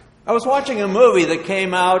I was watching a movie that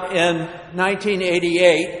came out in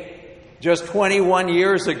 1988, just 21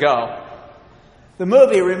 years ago. The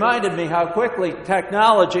movie reminded me how quickly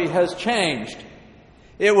technology has changed.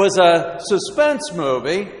 It was a suspense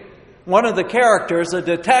movie. One of the characters, a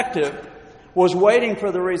detective, was waiting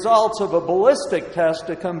for the results of a ballistic test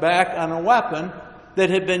to come back on a weapon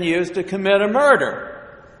that had been used to commit a murder.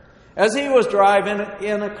 As he was driving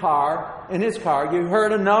in his car, you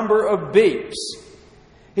heard a number of beeps.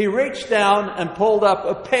 He reached down and pulled up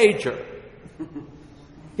a pager.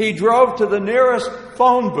 He drove to the nearest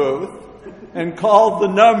phone booth and called the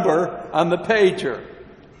number on the pager.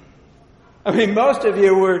 I mean, most of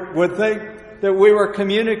you would think that we were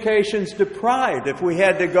communications deprived if we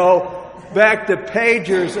had to go back to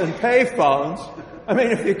pagers and payphones. I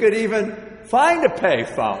mean, if you could even find a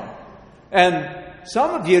payphone. And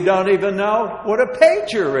some of you don't even know what a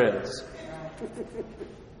pager is.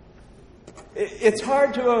 It's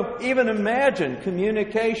hard to even imagine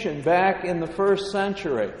communication back in the first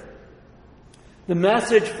century. The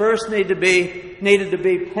message first needed to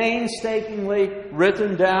be painstakingly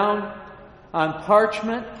written down on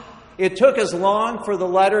parchment. It took as long for the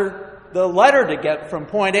letter to get from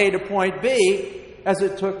point A to point B as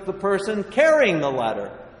it took the person carrying the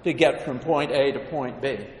letter to get from point A to point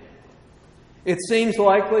B. It seems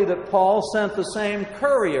likely that Paul sent the same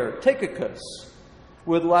courier, Tychicus,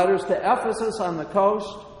 with letters to Ephesus on the coast,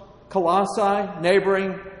 Colossae,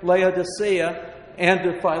 neighboring Laodicea, and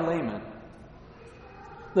to Philemon.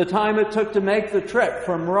 The time it took to make the trip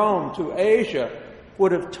from Rome to Asia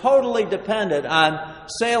would have totally depended on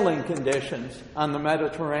sailing conditions on the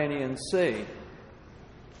Mediterranean Sea.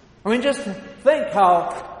 I mean, just think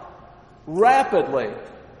how rapidly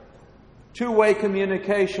two-way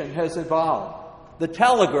communication has evolved. The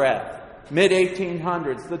telegraph,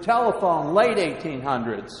 mid-1800s. The telephone, late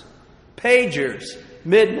 1800s. Pagers,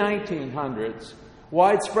 mid-1900s.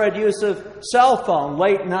 Widespread use of cell phone,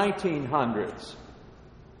 late 1900s.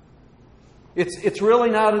 It's really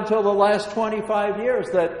not until the last 25 years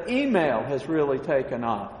that email has really taken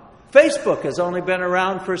off. Facebook has only been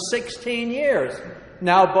around for 16 years,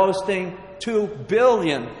 now boasting 2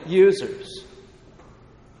 billion users.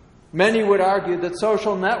 Many would argue that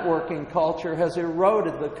social networking culture has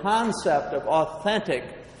eroded the concept of authentic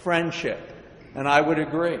friendship, and I would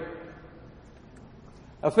agree.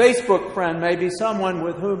 A Facebook friend may be someone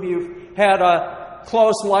with whom you've had a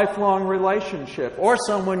close lifelong relationship, or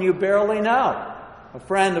someone you barely know, a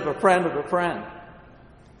friend of a friend of a friend.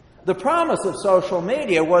 The promise of social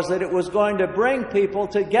media was that it was going to bring people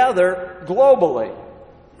together globally.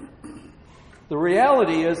 The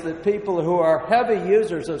reality is that people who are heavy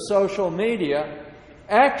users of social media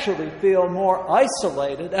actually feel more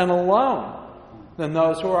isolated and alone than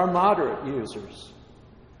those who are moderate users.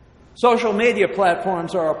 Social media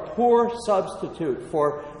platforms are a poor substitute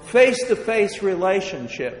for face-to-face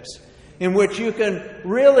relationships in which you can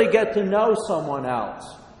really get to know someone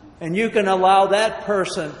else, and you can allow that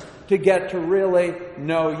person to get to really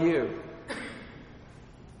know you.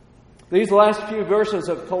 These last few verses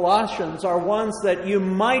of Colossians are ones that you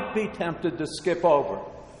might be tempted to skip over.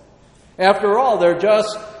 After all, they're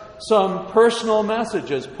just some personal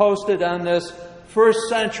messages posted on this first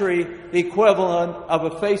century equivalent of a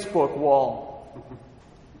Facebook wall.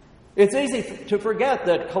 It's easy to forget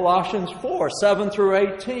that Colossians 4, 7 through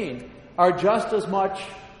 18 are just as much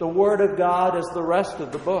the Word of God as the rest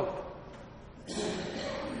of the book.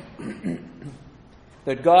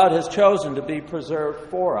 That God has chosen to be preserved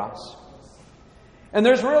for us. And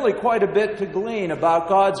there's really quite a bit to glean about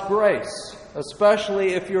God's grace,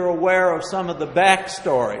 especially if you're aware of some of the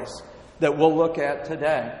backstories that we'll look at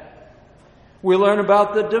today. We learn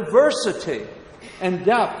about the diversity and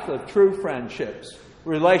depth of true friendships,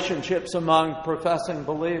 relationships among professing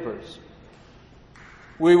believers.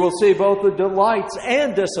 We will see both the delights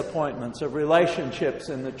and disappointments of relationships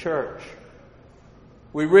in the church.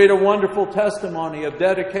 We read a wonderful testimony of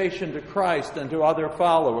dedication to Christ and to other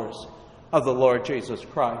followers of the Lord Jesus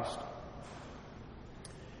Christ.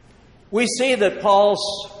 We see that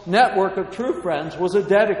Paul's network of true friends was a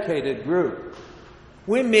dedicated group.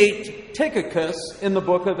 We meet Tychicus in the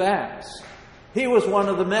book of Acts. He was one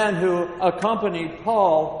of the men who accompanied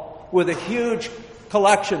Paul with a huge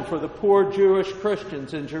collection for the poor Jewish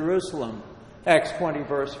Christians in Jerusalem, Acts 20,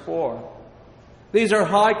 verse 4. These are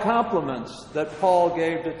high compliments that Paul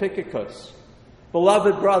gave to Tychicus.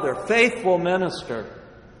 Beloved brother, faithful minister,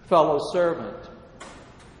 fellow servant.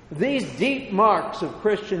 These deep marks of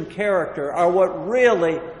Christian character are what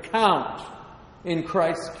really count in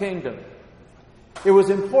Christ's kingdom. It was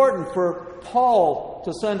important for Paul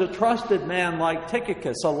to send a trusted man like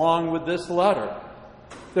Tychicus along with this letter.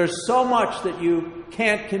 There's so much that you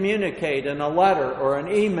can't communicate in a letter or an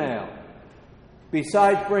email.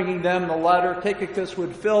 Besides bringing them the letter, Tychicus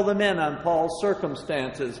would fill them in on Paul's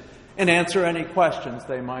circumstances and answer any questions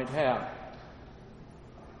they might have.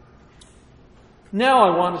 Now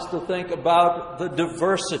I want us to think about the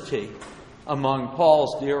diversity among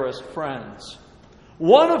Paul's dearest friends.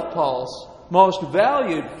 One of Paul's most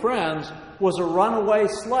valued friends was a runaway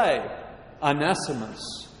slave,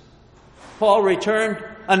 Onesimus. Paul returned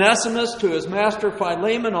Onesimus to his master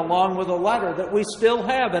Philemon along with a letter that we still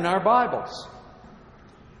have in our Bibles.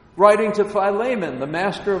 Writing to Philemon, the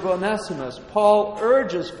master of Onesimus, Paul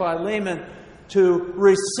urges Philemon to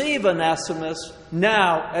receive Onesimus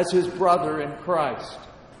now as his brother in Christ.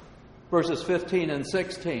 Verses 15 and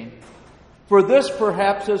 16. For this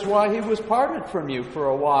perhaps is why he was parted from you for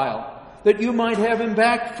a while, that you might have him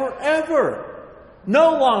back forever,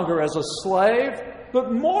 no longer as a slave,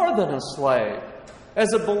 but more than a slave,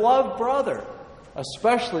 as a beloved brother,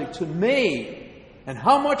 especially to me, and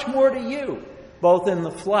how much more to you, both in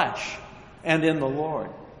the flesh and in the Lord.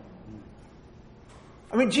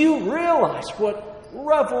 I mean, do you realize what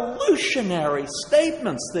revolutionary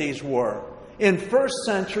statements these were in first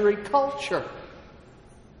century culture?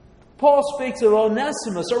 Paul speaks of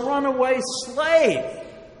Onesimus, a runaway slave,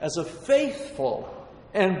 as a faithful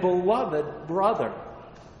and beloved brother.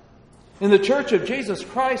 In the Church of Jesus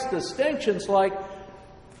Christ, distinctions like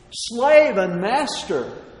slave and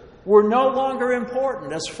master were no longer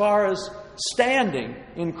important as far as standing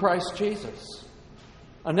in Christ Jesus.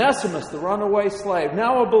 Onesimus, the runaway slave,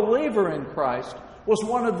 now a believer in Christ, was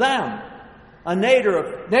one of them, a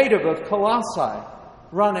native of Colossae,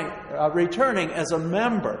 returning as a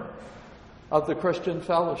member of the Christian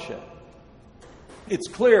fellowship. It's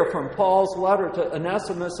clear from Paul's letter to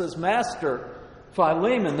Onesimus' master,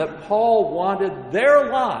 Philemon, that Paul wanted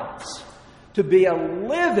their lives to be a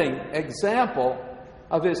living example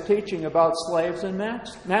of his teaching about slaves and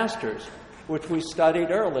masters, which we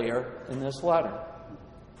studied earlier in this letter.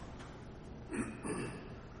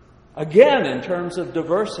 Again, in terms of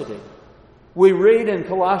diversity, we read in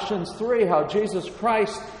Colossians 3 how Jesus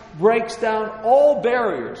Christ breaks down all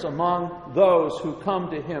barriers among those who come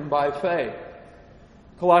to him by faith.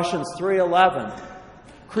 Colossians 3:11,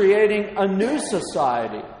 creating a new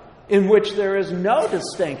society in which there is no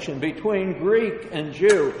distinction between Greek and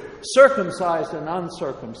Jew, circumcised and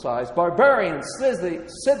uncircumcised, barbarian,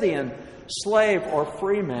 Scythian, slave or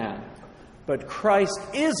free man, but Christ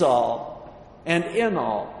is all and in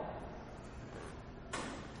all.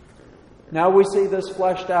 Now we see this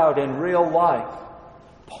fleshed out in real life.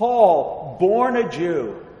 Paul, born a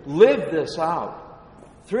Jew, lived this out.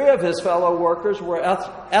 3 of his fellow workers were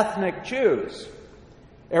ethnic Jews: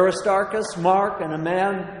 Aristarchus, Mark, and a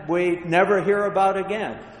man we never hear about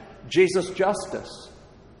again, Jesus Justus.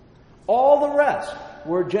 All the rest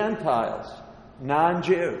were Gentiles,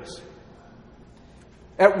 non-Jews.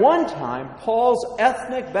 At one time, Paul's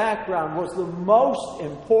ethnic background was the most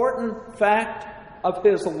important fact of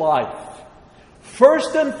his life.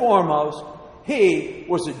 First and foremost, he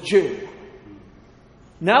was a Jew.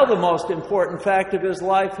 Now the most important fact of his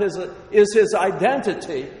life is his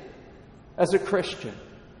identity as a Christian.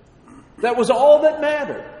 That was all that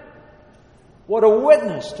mattered. What a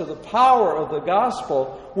witness to the power of the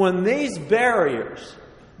gospel when these barriers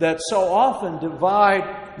that so often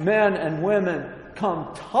divide men and women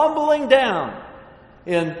come tumbling down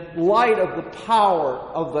in light of the power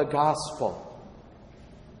of the gospel.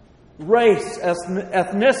 Race,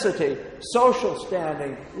 ethnicity, social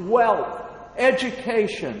standing, wealth,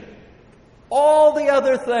 education, all the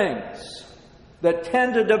other things that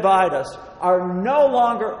tend to divide us are no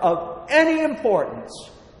longer of any importance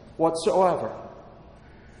whatsoever.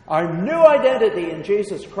 Our new identity in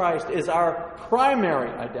Jesus Christ is our primary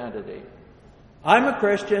identity. I'm a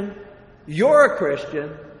Christian. You're a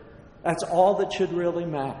Christian. That's all that should really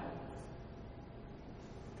matter.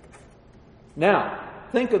 Now,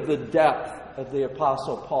 think of the depth of the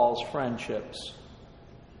Apostle Paul's friendships.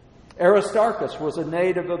 Aristarchus was a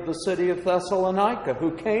native of the city of Thessalonica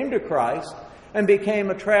who came to Christ and became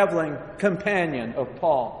a traveling companion of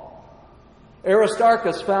Paul.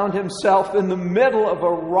 Aristarchus found himself in the middle of a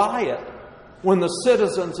riot when the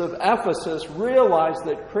citizens of Ephesus realized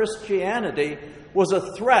that Christianity was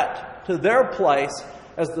a threat to their place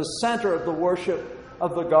as the center of the worship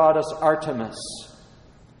of the goddess Artemis.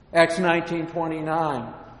 Acts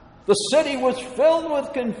 19:29. The city was filled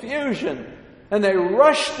with confusion, and they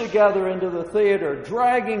rushed together into the theater,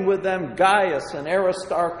 dragging with them Gaius and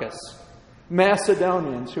Aristarchus,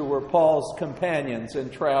 Macedonians who were Paul's companions in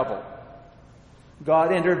travel.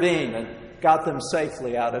 God intervened and got them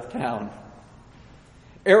safely out of town.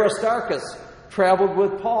 Aristarchus traveled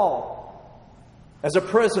with Paul as a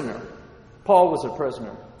prisoner. Paul was a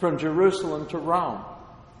prisoner from Jerusalem to Rome.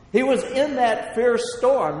 He was in that fierce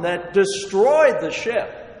storm that destroyed the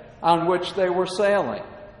ship on which they were sailing.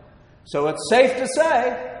 So it's safe to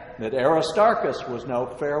say that Aristarchus was no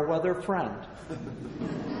fair-weather friend.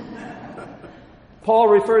 Paul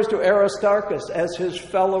refers to Aristarchus as his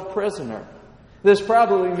fellow prisoner. This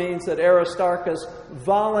probably means that Aristarchus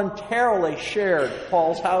voluntarily shared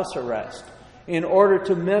Paul's house arrest in order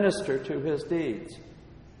to minister to his deeds.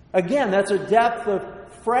 Again, that's a depth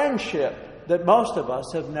of friendship that most of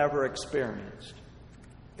us have never experienced.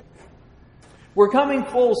 We're coming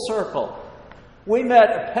full circle. We met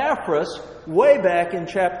Epaphras way back in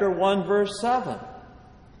chapter 1, verse 7.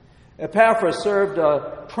 Epaphras served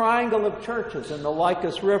a triangle of churches in the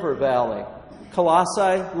Lycus River Valley: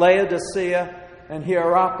 Colossae, Laodicea, and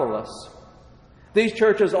Hierapolis. These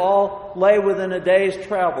churches all lay within a day's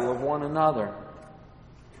travel of one another.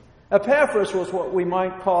 Epaphras was what we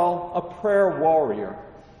might call a prayer warrior,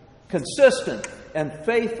 consistent and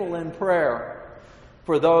faithful in prayer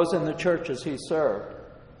for those in the churches he served.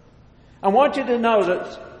 I want you to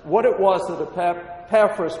notice what it was that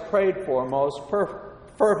Epaphras prayed for most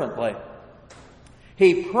fervently.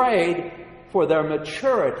 He prayed for their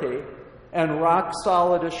maturity and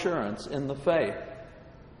rock-solid assurance in the faith.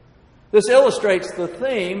 This illustrates the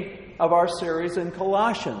theme of our series in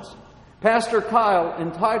Colossians. Pastor Kyle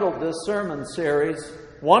entitled this sermon series,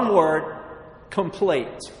 one word,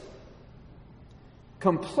 complete.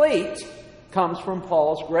 Complete comes from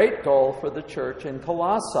Paul's great goal for the church in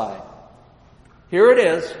Colossae. Here it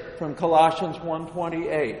is from Colossians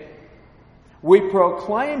 1:28. We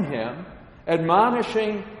proclaim him,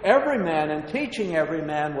 admonishing every man and teaching every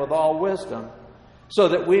man with all wisdom, so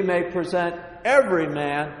that we may present every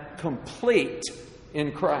man complete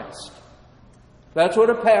in Christ. That's what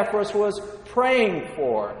Epaphras was praying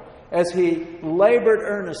for as he labored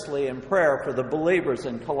earnestly in prayer for the believers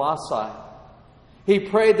in Colossae. He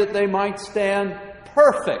prayed that they might stand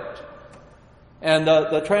perfect. And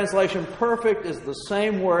the translation perfect is the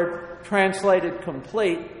same word translated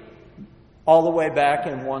complete all the way back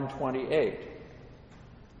in 128.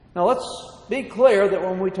 Now let's be clear that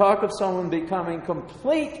when we talk of someone becoming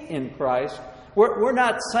complete in Christ, we're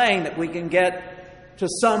not saying that we can get to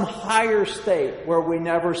some higher state where we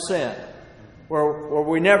never sin, where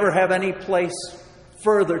we never have any place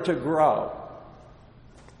further to grow.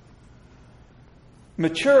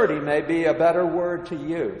 Maturity may be a better word to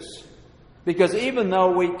use, because even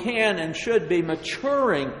though we can and should be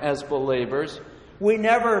maturing as believers, we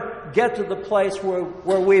never get to the place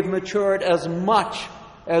where we've matured as much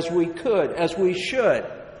as we could, as we should,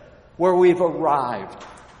 where we've arrived.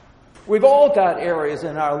 We've all got areas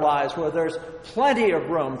in our lives where there's plenty of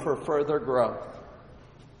room for further growth.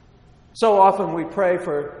 So often we pray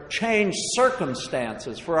for changed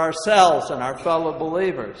circumstances for ourselves and our fellow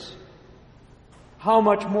believers. How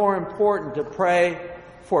much more important to pray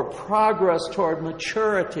for progress toward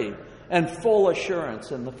maturity and full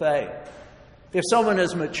assurance in the faith. If someone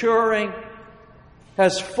is maturing,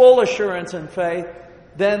 has full assurance in faith,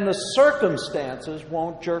 then the circumstances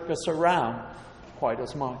won't jerk us around quite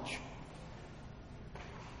as much.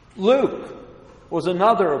 Luke was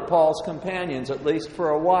another of Paul's companions, at least for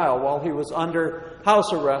a while he was under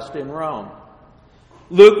house arrest in Rome.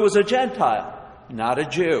 Luke was a Gentile, not a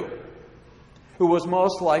Jew, who was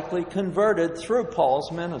most likely converted through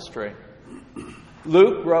Paul's ministry.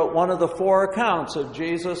 Luke wrote one of the 4 accounts of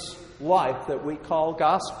Jesus' life that we call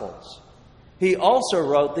Gospels. He also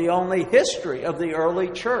wrote the only history of the early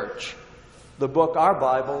church, the book our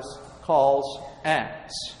Bibles calls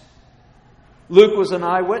Acts. Luke was an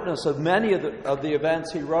eyewitness of many of the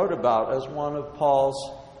events he wrote about as one of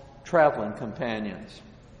Paul's traveling companions.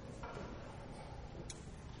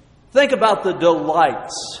 Think about the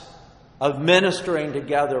delights of ministering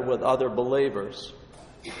together with other believers.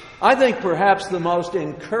 I think perhaps the most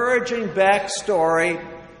encouraging backstory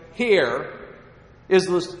here is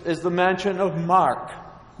the mention of Mark,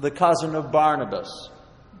 the cousin of Barnabas.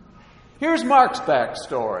 Here's Mark's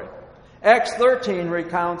backstory. Acts 13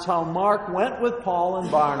 recounts how Mark went with Paul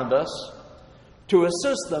and Barnabas to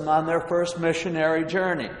assist them on their first missionary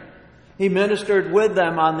journey. He ministered with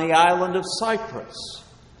them on the island of Cyprus.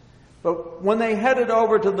 But when they headed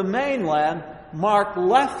over to the mainland, Mark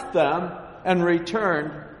left them and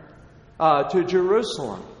returned to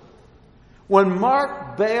Jerusalem. When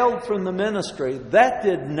Mark bailed from the ministry, that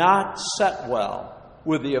did not set well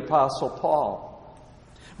with the Apostle Paul.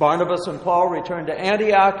 Barnabas and Paul returned to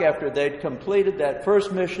Antioch after they'd completed that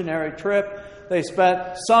first missionary trip. They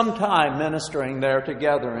spent some time ministering there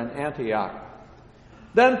together in Antioch.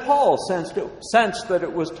 Then Paul sensed that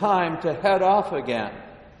it was time to head off again.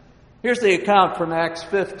 Here's the account from Acts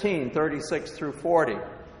 15, 36 through 40.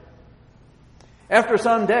 After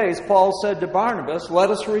some days, Paul said to Barnabas, "Let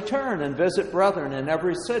us return and visit brethren in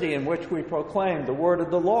every city in which we proclaim the word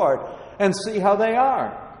of the Lord, and see how they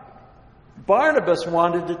are." Barnabas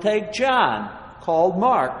wanted to take John, called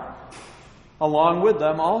Mark, along with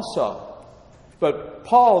them also. But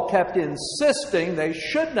Paul kept insisting they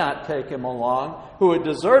should not take him along, who had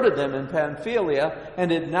deserted them in Pamphylia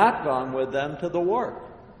and had not gone with them to the work.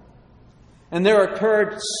 And there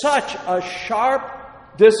occurred such a sharp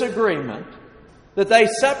disagreement that they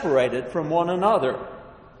separated from one another.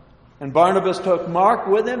 And Barnabas took Mark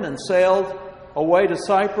with him and sailed away to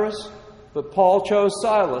Cyprus, but Paul chose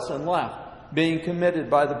Silas and left, being committed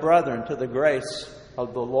by the brethren to the grace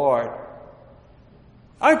of the Lord.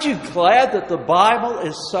 Aren't you glad that the Bible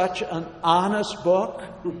is such an honest book,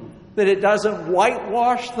 that it doesn't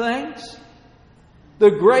whitewash things?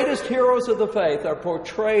 The greatest heroes of the faith are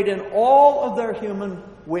portrayed in all of their human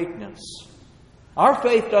weakness. Our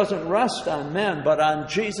faith doesn't rest on men, but on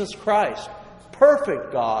Jesus Christ,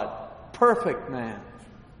 perfect God, perfect man.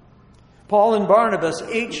 Paul and Barnabas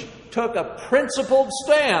each took a principled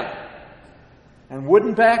stand and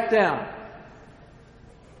wouldn't back down.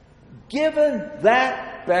 Given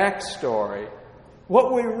that backstory,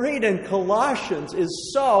 what we read in Colossians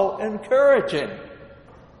is so encouraging.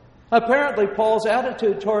 Apparently, Paul's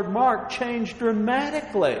attitude toward Mark changed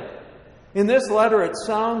dramatically. In this letter, it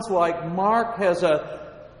sounds like Mark has a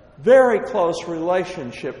very close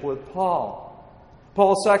relationship with Paul.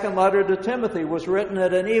 Paul's second letter to Timothy was written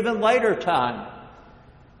at an even later time,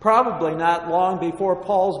 probably not long before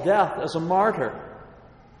Paul's death as a martyr.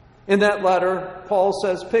 In that letter, Paul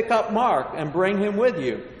says, "Pick up Mark and bring him with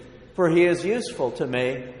you, for he is useful to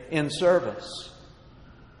me in service."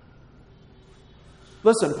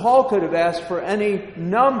 Listen, Paul could have asked for any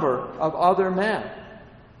number of other men,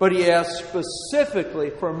 but he asked specifically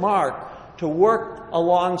for Mark to work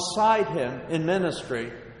alongside him in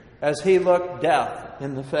ministry as he looked death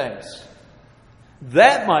in the face.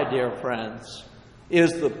 That, my dear friends,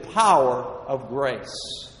 is the power of grace.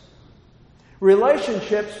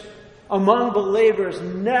 Relationships among believers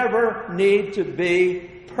never need to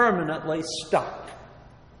be permanently stuck.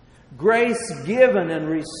 Grace given and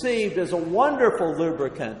received is a wonderful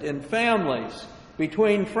lubricant in families,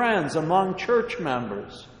 between friends, among church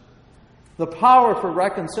members. The power for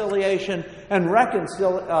reconciliation and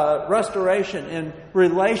restoration in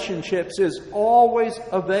relationships is always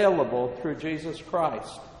available through Jesus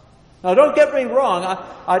Christ. Now, don't get me wrong.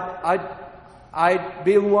 I'd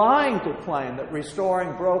be lying to claim that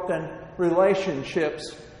restoring broken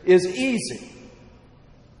relationships is easy.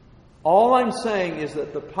 All I'm saying is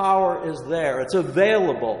that the power is there. It's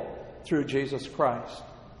available through Jesus Christ.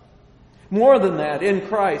 More than that, in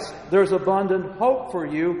Christ, there's abundant hope for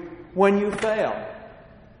you when you fail.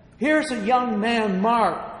 Here's a young man,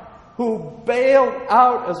 Mark, who bailed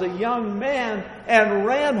out as a young man and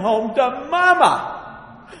ran home to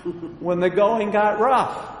Mama when the going got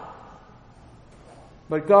rough.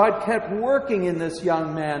 But God kept working in this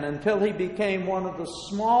young man until he became one of the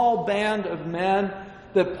small band of men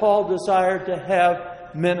that Paul desired to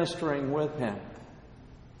have ministering with him.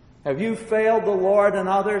 Have you failed the Lord and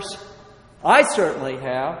others? I certainly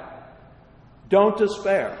have. Don't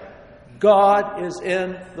despair. God is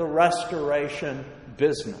in the restoration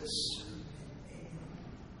business.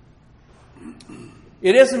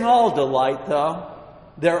 It isn't all delight, though.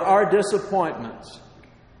 There are disappointments.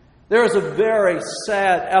 There is a very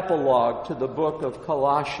sad epilogue to the book of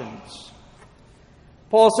Colossians.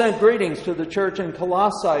 Paul sent greetings to the church in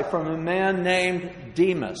Colossae from a man named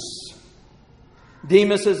Demas.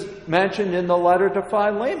 Demas is mentioned in the letter to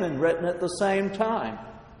Philemon, written at the same time.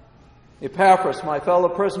 Epaphras, my fellow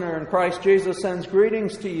prisoner in Christ Jesus, sends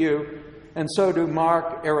greetings to you, and so do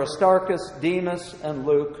Mark, Aristarchus, Demas, and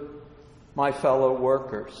Luke, my fellow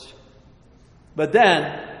workers. But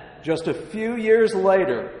then, just a few years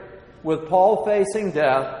later, with Paul facing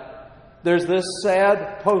death, there's this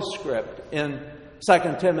sad postscript in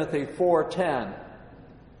 2 Timothy 4:10.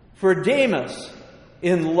 For Demas,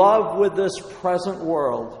 in love with this present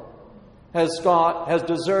world, has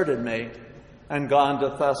deserted me and gone to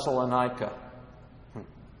Thessalonica.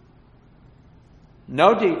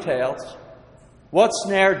 No details. What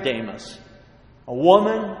snared Demas? A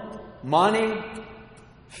woman? Money?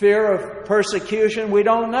 Fear of persecution? We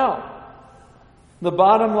don't know. The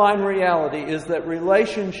bottom line reality is that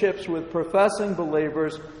relationships with professing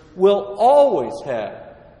believers will always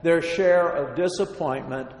have their share of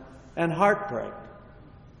disappointment and heartbreak.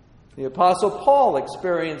 The Apostle Paul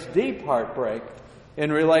experienced deep heartbreak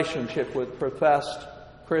in relationship with professed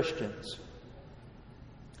Christians.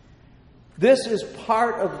 This is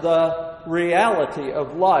part of the reality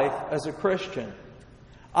of life as a Christian.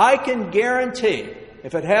 I can guarantee,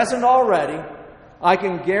 if it hasn't already, I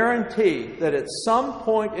can guarantee that at some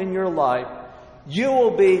point in your life, you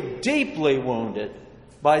will be deeply wounded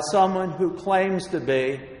by someone who claims to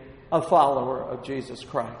be a follower of Jesus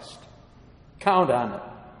Christ. Count on it.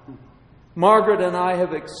 Margaret and I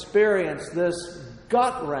have experienced this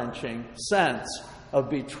gut-wrenching sense of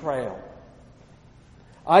betrayal.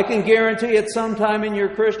 I can guarantee at some time in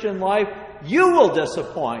your Christian life, you will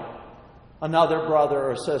disappoint another brother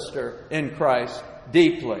or sister in Christ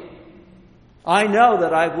deeply. I know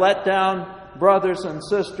that I've let down brothers and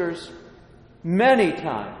sisters many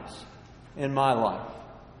times in my life.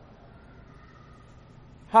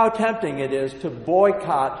 How tempting it is to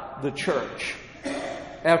boycott the church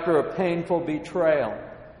after a painful betrayal.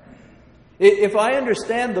 If I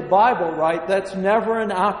understand the Bible right, that's never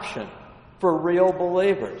an option for real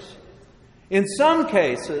believers. In some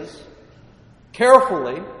cases,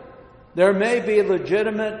 carefully, there may be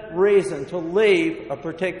legitimate reason to leave a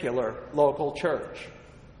particular local church,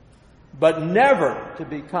 but never to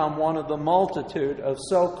become one of the multitude of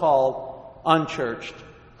so-called unchurched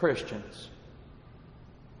Christians.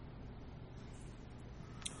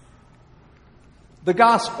 The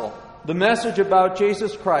gospel, the message about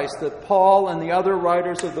Jesus Christ that Paul and the other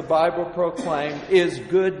writers of the Bible proclaim, is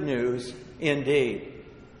good news indeed.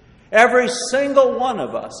 Every single one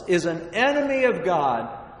of us is an enemy of God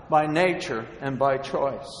by nature and by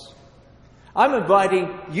choice. I'm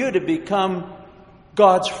inviting you to become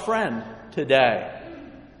God's friend today.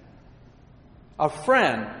 A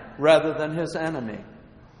friend rather than his enemy.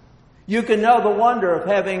 You can know the wonder of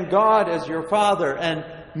having God as your Father and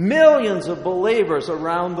millions of believers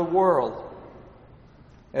around the world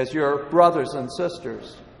as your brothers and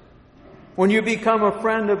sisters. When you become a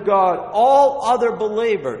friend of God, all other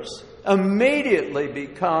believers immediately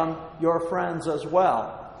become your friends as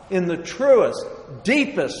well, in the truest,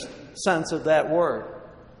 deepest sense of that word.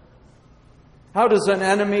 How does an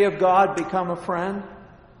enemy of God become a friend?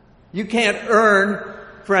 You can't earn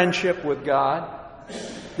friendship with God.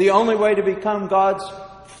 The only way to become God's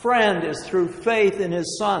friend is through faith in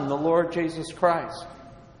His Son, the Lord Jesus Christ.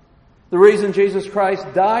 The reason Jesus Christ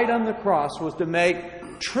died on the cross was to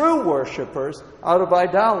make true worshipers out of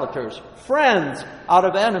idolaters, friends out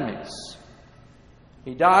of enemies.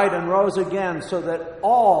 He died and rose again so that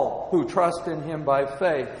all who trust in Him by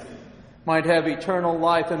faith might have eternal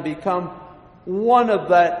life and become one of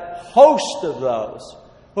that host of those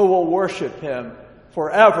who will worship Him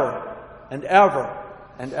forever and ever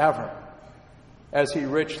and ever, as He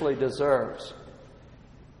richly deserves.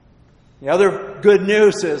 The other good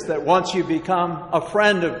news is that once you become a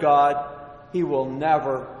friend of God, He will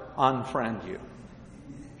never unfriend you.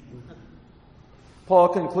 Paul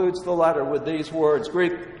concludes the letter with these words: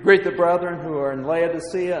 Greet the brethren who are in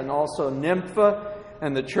Laodicea and also Nympha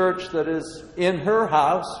and the church that is in her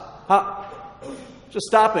house. Just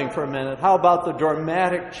stopping for a minute, how about the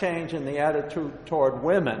dramatic change in the attitude toward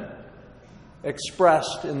women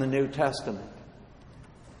expressed in the New Testament?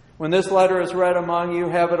 When this letter is read among you,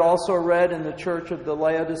 have it also read in the church of the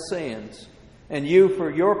Laodiceans. And you, for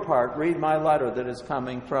your part, read my letter that is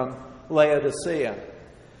coming from Laodicea.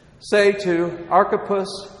 Say to Archippus,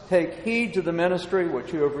 take heed to the ministry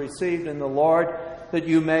which you have received in the Lord, that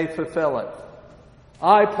you may fulfill it.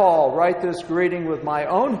 I, Paul, write this greeting with my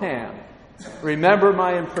own hand. Remember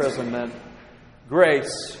my imprisonment.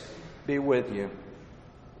 Grace be with you.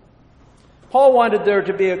 Paul wanted there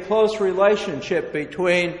to be a close relationship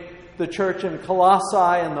between the church in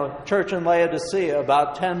Colossae and the church in Laodicea,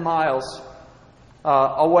 about 10 miles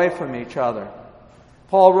away from each other.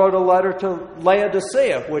 Paul wrote a letter to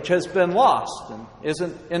Laodicea, which has been lost and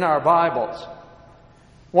isn't in our Bibles.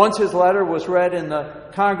 Once his letter was read in the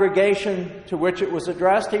congregation to which it was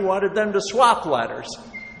addressed, he wanted them to swap letters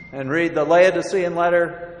and read the Laodicean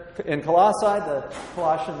letter in Colossae, the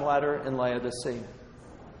Colossian letter in Laodicea.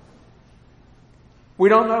 We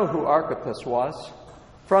don't know who Archippus was.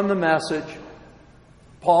 From the message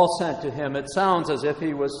Paul sent to him, it sounds as if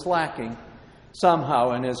he was slacking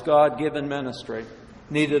somehow in his God-given ministry,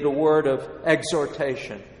 needed a word of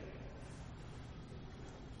exhortation.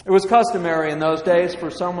 It was customary in those days for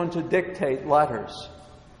someone to dictate letters.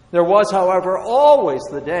 There was, however, always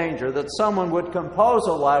the danger that someone would compose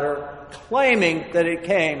a letter claiming that it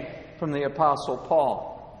came from the Apostle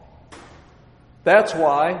Paul. That's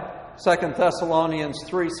why 2 Thessalonians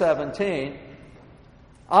 3:17,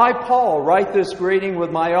 I, Paul, write this greeting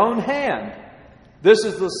with my own hand. This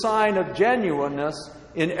is the sign of genuineness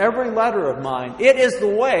in every letter of mine. It is the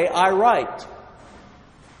way I write.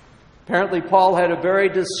 Apparently, Paul had a very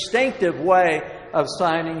distinctive way of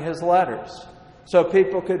signing his letters, so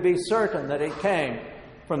people could be certain that it came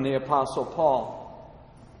from the Apostle Paul.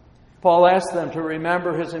 Paul asked them to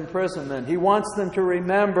remember his imprisonment. He wants them to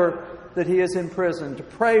remember that he is in prison, to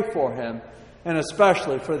pray for him, and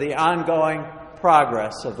especially for the ongoing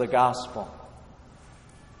progress of the gospel.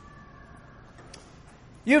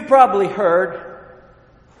 You've probably heard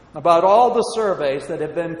about all the surveys that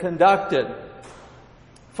have been conducted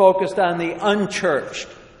focused on the unchurched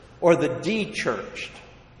or the de-churched.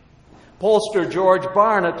 Pollster George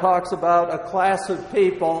Barna talks about a class of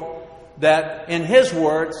people that, in his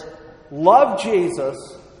words, love Jesus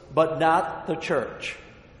but not the church.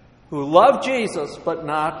 Who love Jesus but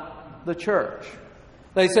not the church.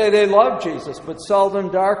 They say they love Jesus but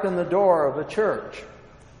seldom darken the door of a church.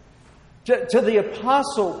 To the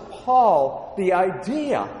Apostle Paul, the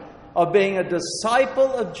idea of being a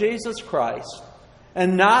disciple of Jesus Christ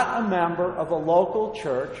and not a member of a local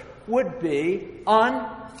church would be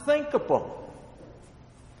unthinkable.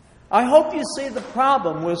 I hope you see the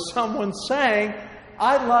problem with someone saying,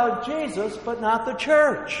 I love Jesus but not the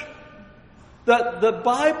church. The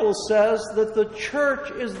Bible says that the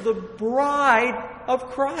church is the bride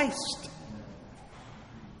of Christ.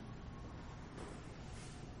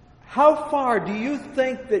 How far do you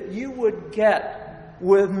think that you would get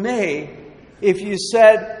with me if you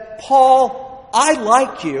said, Paul, I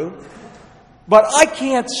like you, but I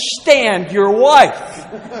can't stand your wife?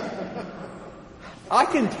 I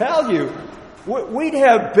can tell you, we'd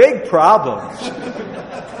have big problems.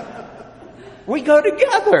 We go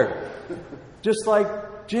together, just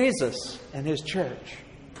like Jesus and his church.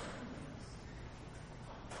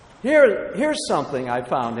 Here's something I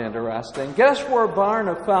found interesting. Guess where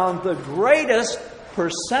Barna found the greatest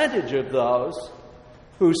percentage of those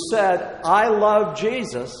who said, I love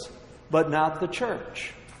Jesus, but not the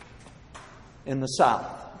church? In the South.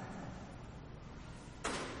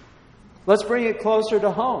 Let's bring it closer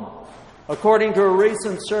to home. According to a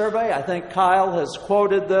recent survey, I think Kyle has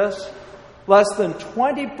quoted this, less than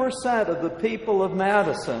 20% of the people of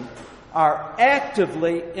Madison are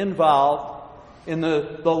actively involved in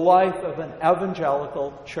the life of an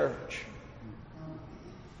evangelical church.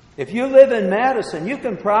 If you live in Madison, you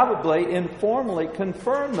can probably informally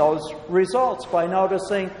confirm those results by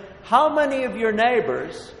noticing how many of your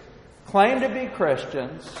neighbors claim to be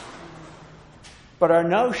Christians but are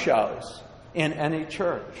no-shows in any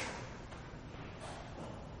church.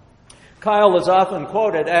 Kyle has often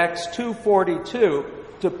quoted Acts 2:42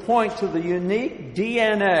 to point to the unique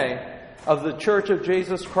DNA of the Church of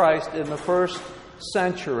Jesus Christ in the first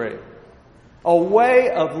century. A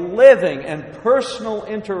way of living and personal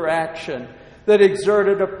interaction that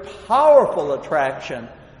exerted a powerful attraction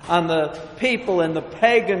on the people in the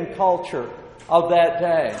pagan culture of that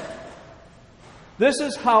day. This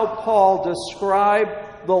is how Paul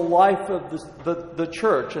described the life of the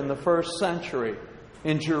church in the first century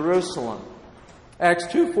in Jerusalem. Acts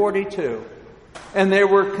 2:42. And they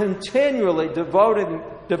were continually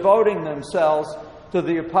devoting themselves to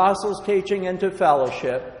the apostles' teaching and to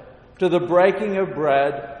fellowship, to the breaking of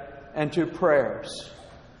bread, and to prayers.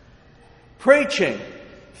 Preaching,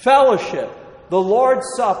 fellowship, the Lord's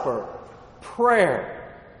Supper,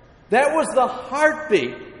 prayer. That was the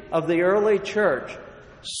heartbeat of the early church.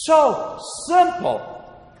 So simple,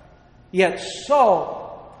 yet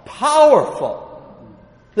so powerful,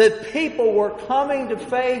 that people were coming to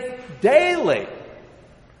faith daily,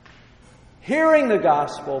 hearing the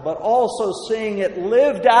gospel, but also seeing it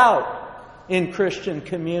lived out in Christian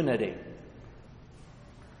community.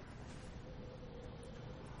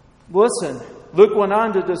 Listen, Luke went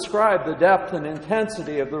on to describe the depth and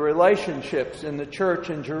intensity of the relationships in the church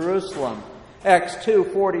in Jerusalem. Acts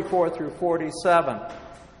 2:44 through 47.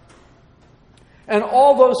 And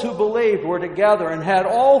all those who believed were together and had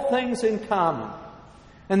all things in common.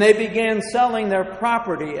 And they began selling their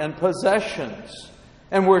property and possessions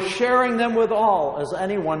and were sharing them with all as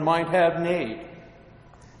anyone might have need.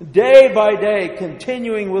 Day by day,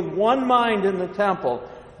 continuing with one mind in the temple,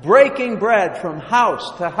 breaking bread from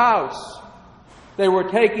house to house. They were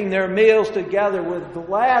taking their meals together with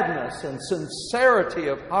gladness and sincerity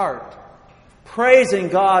of heart, praising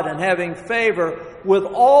God and having favor with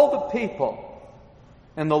all the people.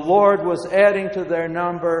 And the Lord was adding to their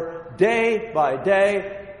number day by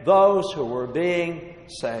day those who were being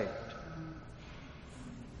saved.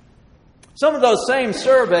 Some of those same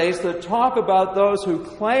surveys that talk about those who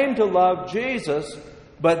claim to love Jesus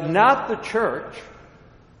but not the church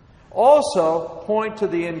also point to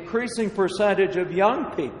the increasing percentage of young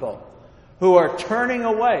people who are turning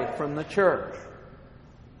away from the church.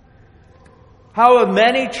 How have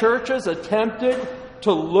many churches attempted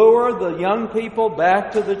to lure the young people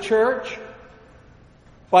back to the church?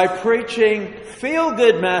 By preaching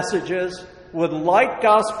feel-good messages with light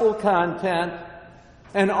gospel content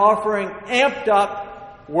and offering amped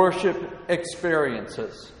up worship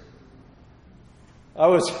experiences. I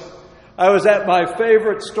was at my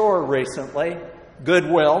favorite store recently,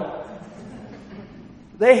 Goodwill.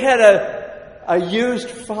 They had a used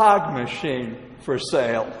fog machine for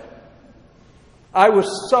sale. I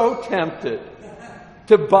was so tempted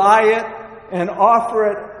to buy it and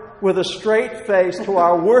offer it with a straight face to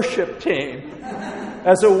our worship team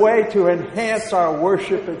as a way to enhance our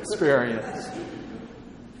worship experience.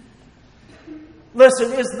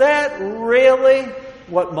 Listen, is that really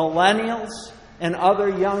what millennials and other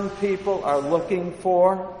young people are looking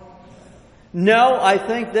for? No, I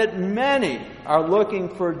think that many are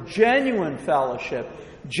looking for genuine fellowship,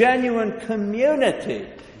 genuine community,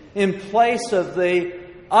 in place of the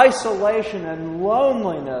isolation and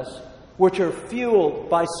loneliness which are fueled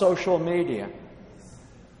by social media.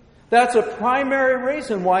 That's a primary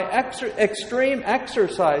reason why extreme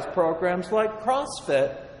exercise programs like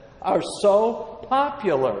CrossFit are so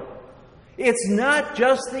popular. It's not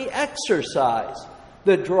just the exercise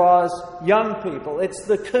that draws young people. It's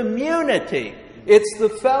the community. It's the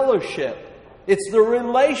fellowship. It's the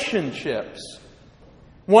relationships.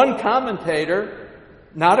 One commentator,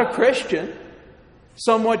 not a Christian,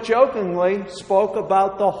 somewhat jokingly spoke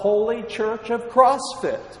about the holy church of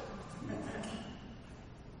CrossFit.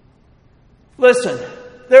 Listen,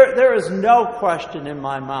 there is no question in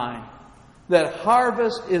my mind that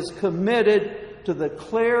Harvest is committed to the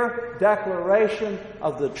clear declaration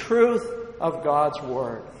of the truth of God's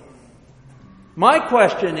Word. My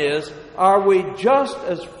question is, are we just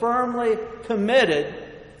as firmly committed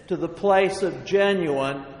to the place of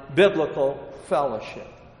genuine biblical fellowship?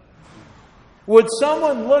 Would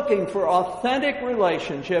someone looking for authentic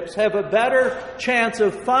relationships have a better chance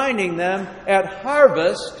of finding them at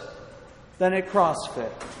Harvest than at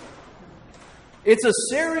CrossFit? It's a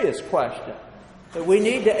serious question that we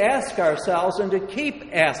need to ask ourselves and to keep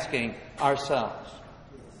asking ourselves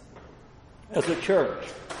as a church.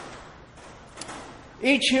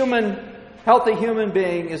 Each healthy human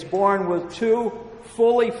being is born with two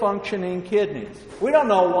fully functioning kidneys. We don't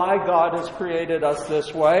know why God has created us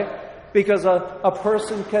this way, because a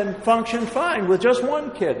person can function fine with just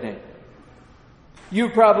one kidney.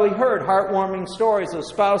 You've probably heard heartwarming stories of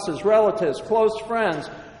spouses, relatives, close friends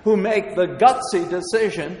who make the gutsy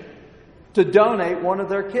decision to donate one of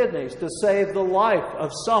their kidneys to save the life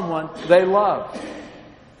of someone they love.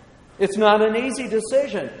 It's not an easy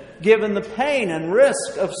decision, given the pain and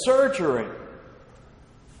risk of surgery.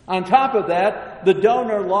 On top of that, the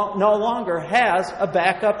donor no longer has a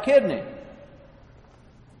backup kidney.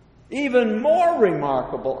 Even more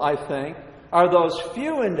remarkable, I think, are those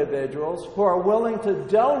few individuals who are willing to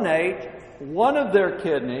donate one of their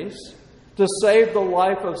kidneys to save the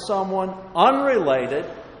life of someone unrelated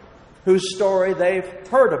whose story they've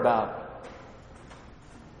heard about.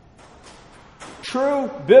 True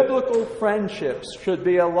biblical friendships should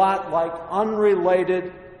be a lot like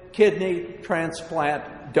unrelated kidney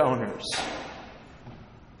transplant donors.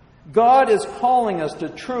 God is calling us to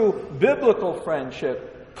true biblical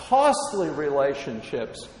friendship, costly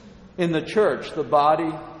relationships in the church, the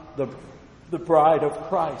body, the bride of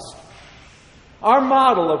Christ. Our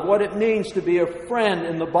model of what it means to be a friend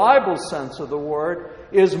in the Bible sense of the word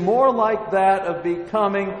is more like that of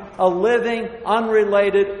becoming a living,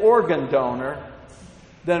 unrelated organ donor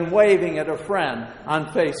than waving at a friend on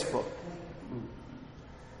Facebook.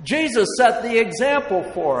 Jesus set the example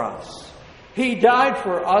for us. He died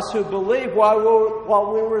for us who believe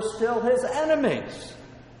while we were still His enemies.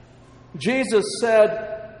 Jesus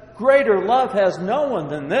said, "Greater love has no one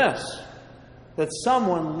than this, that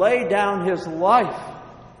someone lay down his life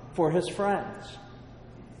for his friends."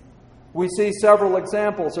 We see several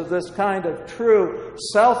examples of this kind of true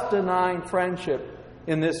self-denying friendship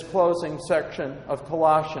in this closing section of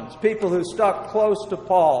Colossians. People who stuck close to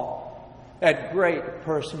Paul at great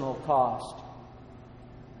personal cost.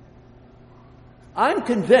 I'm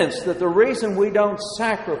convinced that the reason we don't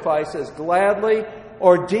sacrifice as gladly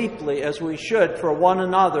or deeply as we should for one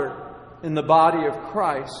another in the body of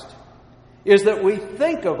Christ is that we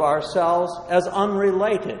think of ourselves as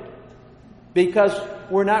unrelated because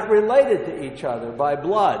we're not related to each other by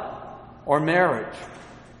blood or marriage.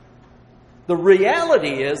 The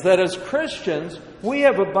reality is that as Christians, we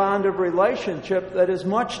have a bond of relationship that is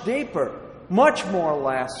much deeper, much more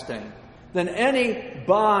lasting than any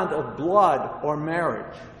bond of blood or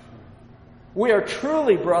marriage. We are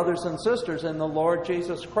truly brothers and sisters in the Lord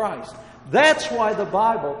Jesus Christ. That's why the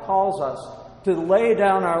Bible calls us to lay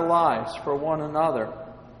down our lives for one another.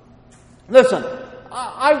 Listen,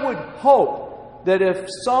 I would hope that if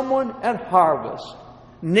someone at Harvest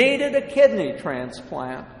needed a kidney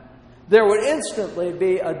transplant, there would instantly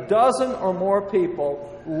be a dozen or more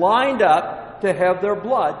people lined up to have their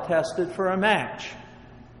blood tested for a match.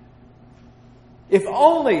 If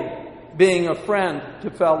only being a friend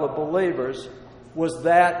to fellow believers was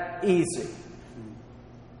that easy.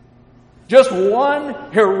 Just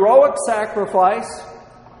one heroic sacrifice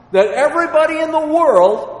that everybody in the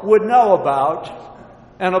world would know about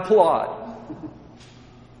and applaud.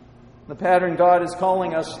 The pattern God is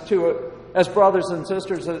calling us to as brothers and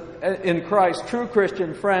sisters in Christ, true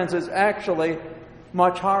Christian friends, is actually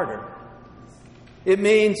much harder. It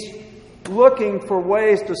means looking for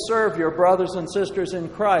ways to serve your brothers and sisters in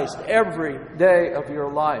Christ every day of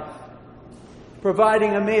your life.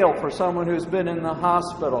 Providing a meal for someone who's been in the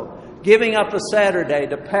hospital. Giving up a Saturday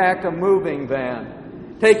to pack a moving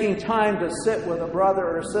van. Taking time to sit with a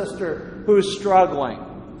brother or sister who's struggling.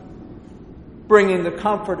 Bringing the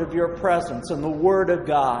comfort of your presence and the Word of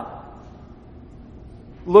God.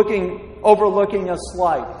 Overlooking a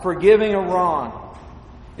slight. Forgiving a wrong.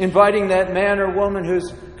 Inviting that man or woman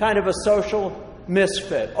who's kind of a social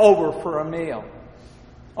misfit over for a meal.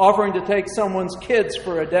 Offering to take someone's kids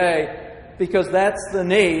for a day because that's the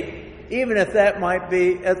need, even if that might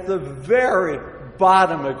be at the very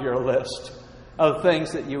bottom of your list of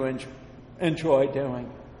things that you enjoy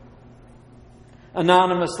doing.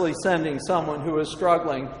 Anonymously sending someone who is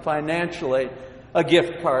struggling financially a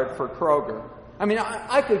gift card for Kroger. I mean,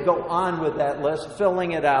 I could go on with that list,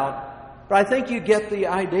 filling it out, but I think you get the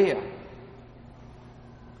idea.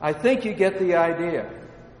 I think you get the idea.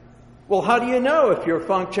 Well, how do you know if you're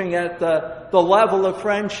functioning at the level of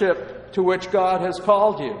friendship to which God has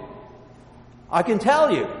called you? I can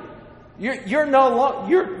tell you, you're nowhere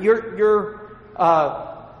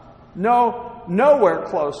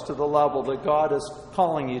close to the level that God is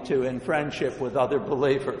calling you to in friendship with other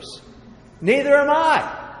believers. Neither am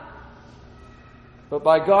I. But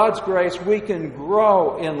by God's grace, we can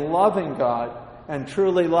grow in loving God and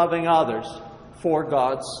truly loving others for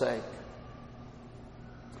God's sake.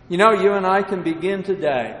 You know, you and I can begin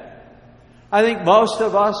today. I think most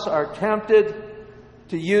of us are tempted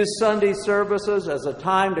to use Sunday services as a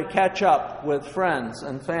time to catch up with friends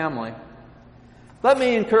and family. Let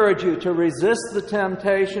me encourage you to resist the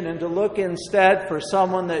temptation and to look instead for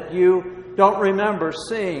someone that you don't remember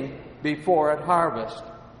seeing before at Harvest.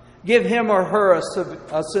 Give him or her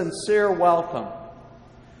a sincere welcome.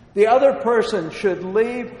 The other person should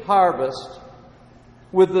leave Harvest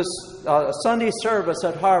with the Sunday service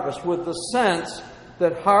at Harvest with the sense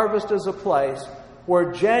that Harvest is a place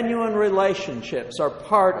where genuine relationships are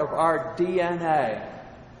part of our DNA,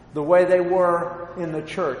 the way they were in the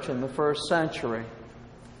church in the first century.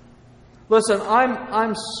 Listen,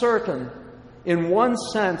 I'm certain in one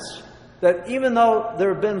sense that even though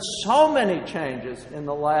there have been so many changes in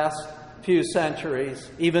the last few centuries,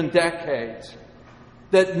 even decades,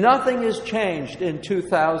 that nothing has changed in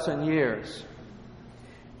 2,000 years.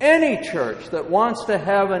 Any church that wants to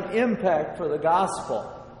have an impact for the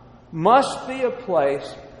gospel must be a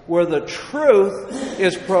place where the truth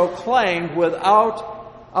is proclaimed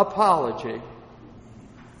without apology,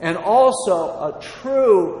 and also a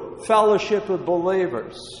true fellowship of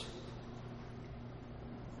believers,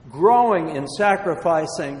 growing in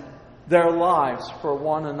sacrificing their lives for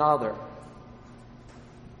one another.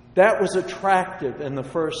 That was attractive in the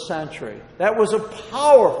first century. That was a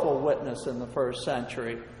powerful witness in the first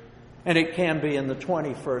century. And it can be in the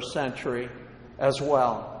 21st century as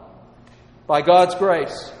well. By God's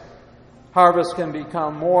grace, Harvest can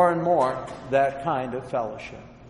become more and more that kind of fellowship.